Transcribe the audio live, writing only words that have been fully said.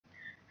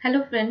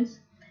Hello friends,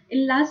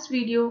 in last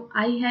video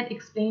I had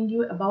explained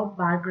you about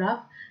bar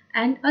graph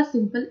and a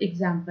simple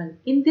example.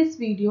 In this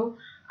video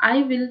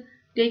I will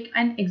take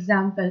an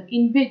example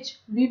in which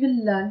we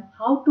will learn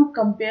how to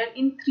compare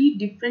in three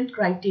different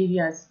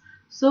criterias.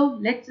 So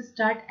let's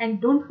start and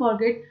don't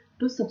forget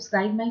to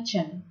subscribe my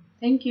channel.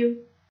 Thank you.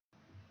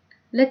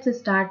 Let's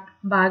start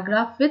bar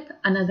graph with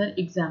another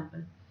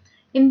example.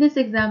 In this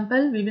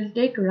example, we will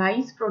take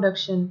rice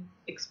production,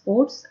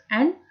 exports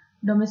and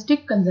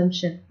domestic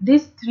consumption.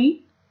 These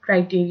three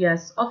criteria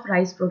of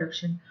rice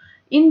production.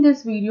 In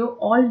this video,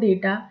 all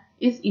data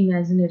is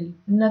imaginary.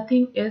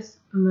 Nothing is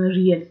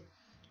real.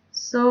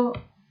 So,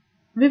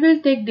 we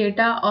will take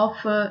data of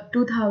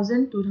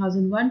 2000,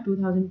 2001,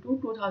 2002,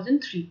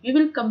 2003. We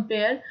will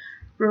compare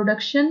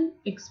production,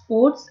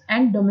 exports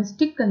and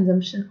domestic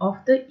consumption of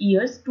the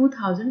years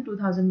 2000,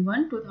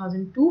 2001,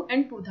 2002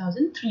 and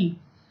 2003.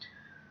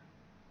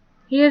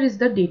 Here is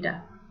the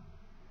data.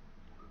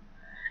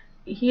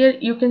 Here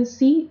you can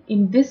see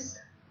in this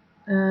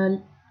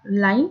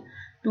line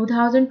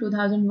 2000,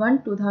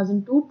 2001,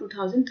 2002,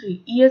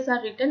 2003 years are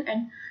written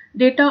and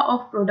data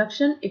of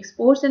production,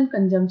 exports and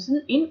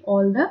consumption in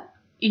all the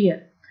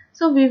year.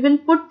 So we will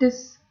put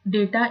this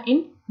data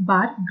in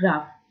bar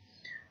graph.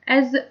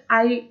 As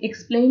I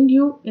explained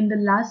you in the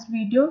last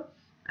video,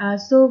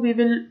 so we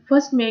will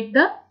first make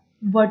the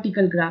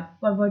vertical graph.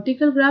 For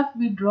vertical graph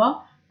we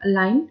draw a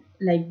line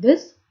like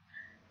this.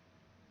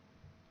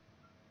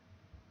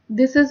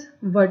 This is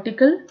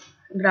vertical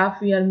graph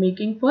we are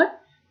making for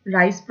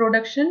rice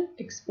production,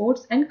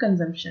 exports and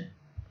consumption.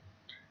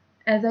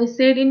 As I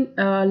said in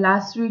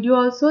last video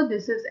also,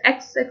 this is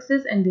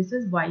x-axis and this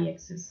is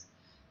y-axis.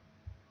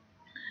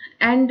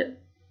 And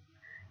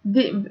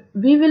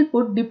we will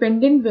put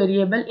dependent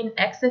variable in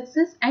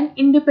x-axis and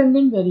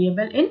independent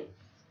variable in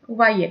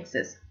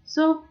y-axis.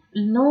 So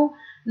now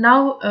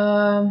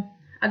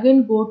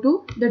again go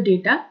to the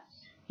data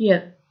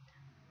here.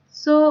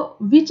 So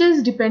which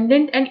is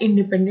dependent and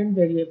independent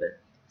variable?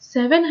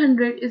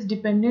 700 is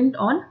dependent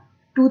on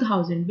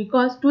 2000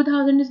 because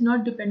 2000 is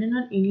not dependent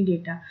on any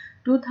data.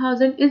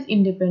 2000 is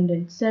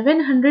independent.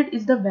 700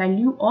 is the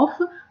value of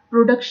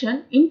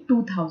production in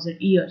 2000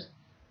 years.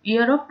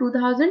 Year of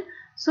 2000.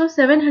 So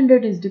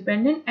 700 is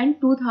dependent and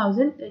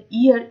 2000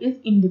 year is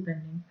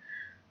independent.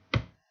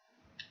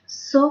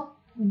 So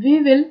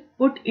we will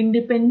put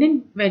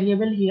independent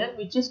variable here,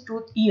 which is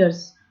 2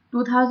 years.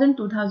 2000,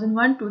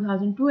 2001,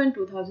 2002 and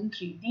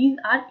 2003. These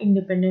are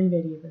independent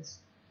variables.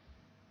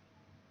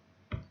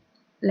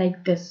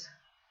 Like this.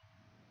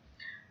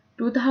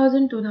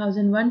 2000,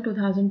 2001,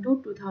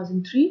 2002,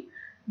 2003.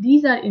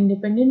 These are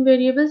independent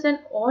variables and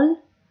all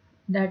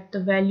that the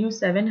value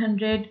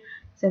 700,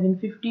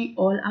 750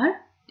 all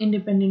are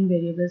independent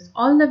variables.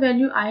 All the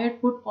value I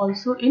had put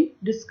also in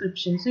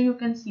description. So you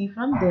can see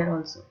from there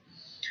also.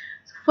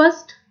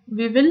 First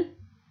we will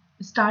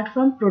start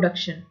from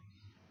production.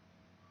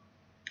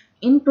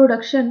 In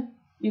production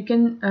you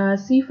can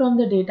see from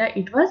the data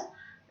it was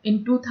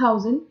in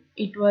 2000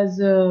 it was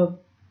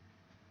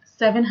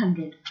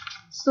 700.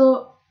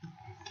 So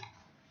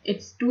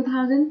it's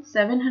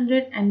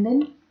 2700 and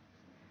then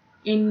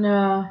in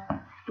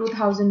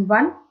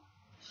 2001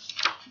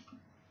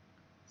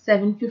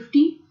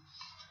 750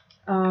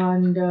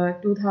 and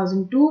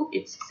 2002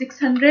 it's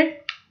 600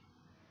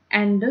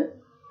 and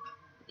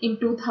in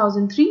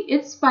 2003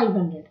 it's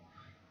 500.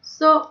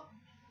 So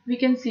we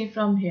can see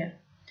from here.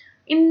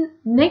 In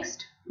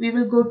next we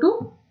will go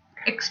to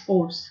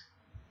exports.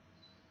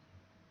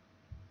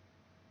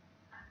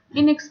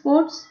 In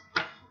exports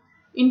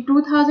in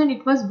 2000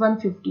 it was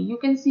 150. You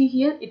can see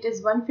here it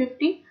is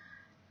 150.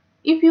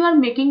 If you are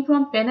making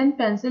from pen and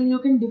pencil you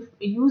can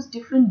use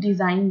different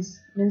designs,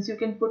 means you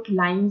can put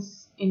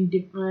lines in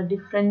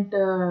different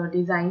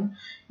design.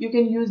 You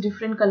can use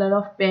different color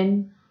of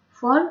pen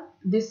for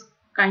this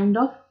kind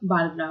of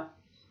bar graph.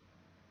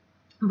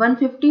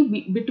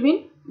 150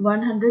 between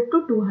 100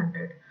 to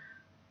 200.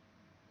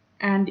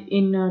 And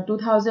in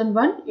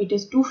 2001 it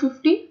is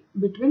 250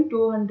 between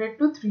 200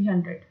 to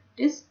 300.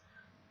 It is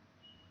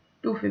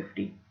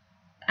 250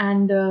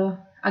 and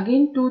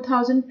again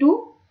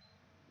 2002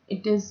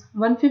 it is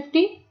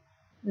 150,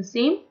 the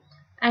same,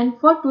 and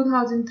for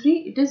 2003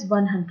 it is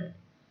 100.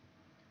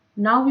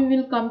 Now we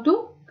will come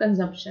to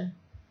consumption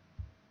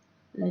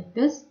like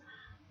this.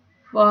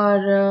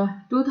 For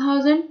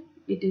 2000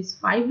 it is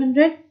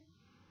 500.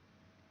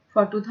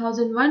 For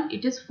 2001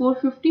 it is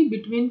 450,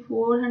 between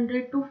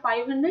 400 to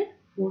 500,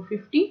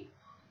 450.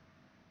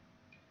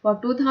 For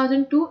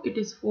 2002 it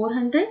is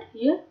 400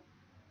 here,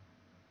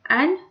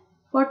 and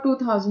for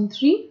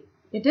 2003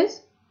 it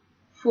is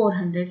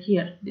 400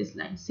 here, this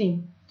line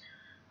same.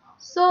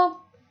 So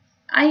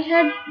I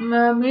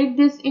have made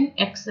this in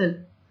Excel.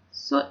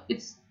 So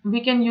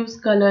we can use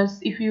colors.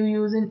 If you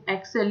use in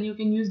Excel you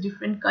can use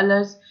different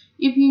colors.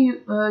 If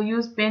you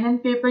use pen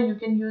and paper you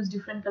can use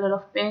different color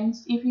of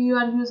pens. If you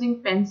are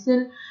using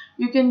pencil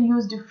you can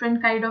use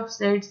different kind of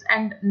sets,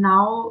 and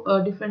now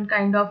different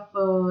kind of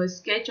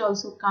sketch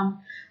also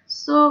come.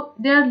 So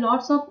there are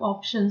lots of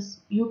options.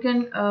 You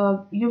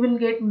will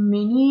get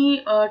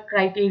many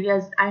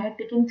criterias. I had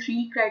taken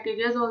 3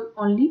 criterias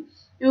only.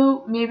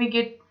 You maybe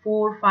get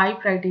 4 5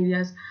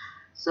 criterias.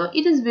 So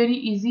it is very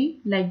easy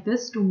like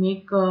this to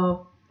make a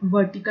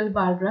vertical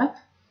bar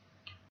graph.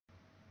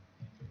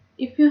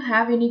 If you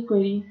have any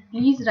query,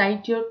 please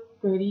write your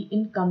query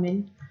in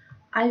comment.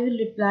 I will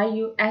reply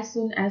you as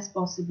soon as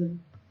possible.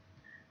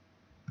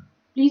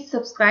 Please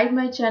subscribe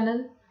my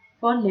channel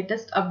for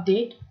latest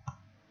update.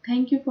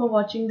 Thank you for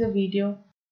watching the video.